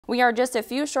We are just a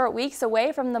few short weeks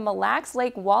away from the Mille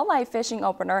Lake walleye fishing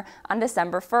opener on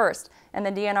December 1st, and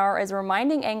the DNR is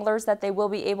reminding anglers that they will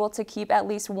be able to keep at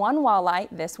least one walleye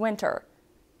this winter.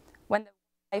 When the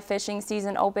walleye fishing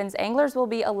season opens, anglers will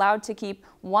be allowed to keep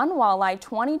one walleye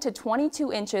 20 to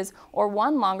 22 inches or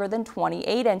one longer than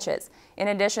 28 inches. In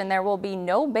addition, there will be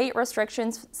no bait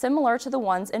restrictions similar to the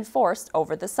ones enforced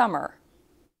over the summer.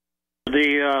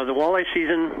 The walleye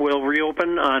season will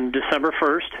reopen on December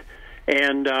 1st.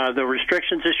 And the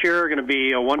restrictions this year are going to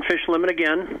be a one fish limit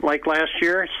again, like last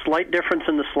year. Slight difference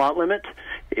in the slot limit.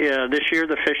 This year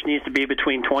the fish needs to be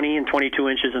between 20 and 22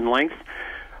 inches in length.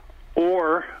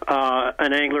 Or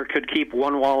an angler could keep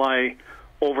one walleye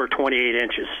over 28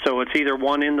 inches. So it's either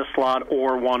one in the slot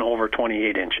or one over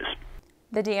 28 inches.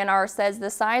 The DNR says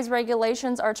the size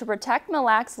regulations are to protect Mille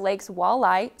Lake's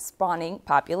walleye spawning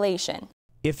population.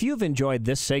 If you've enjoyed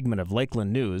this segment of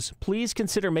Lakeland News, please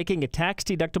consider making a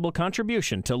tax-deductible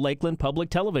contribution to Lakeland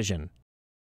Public Television.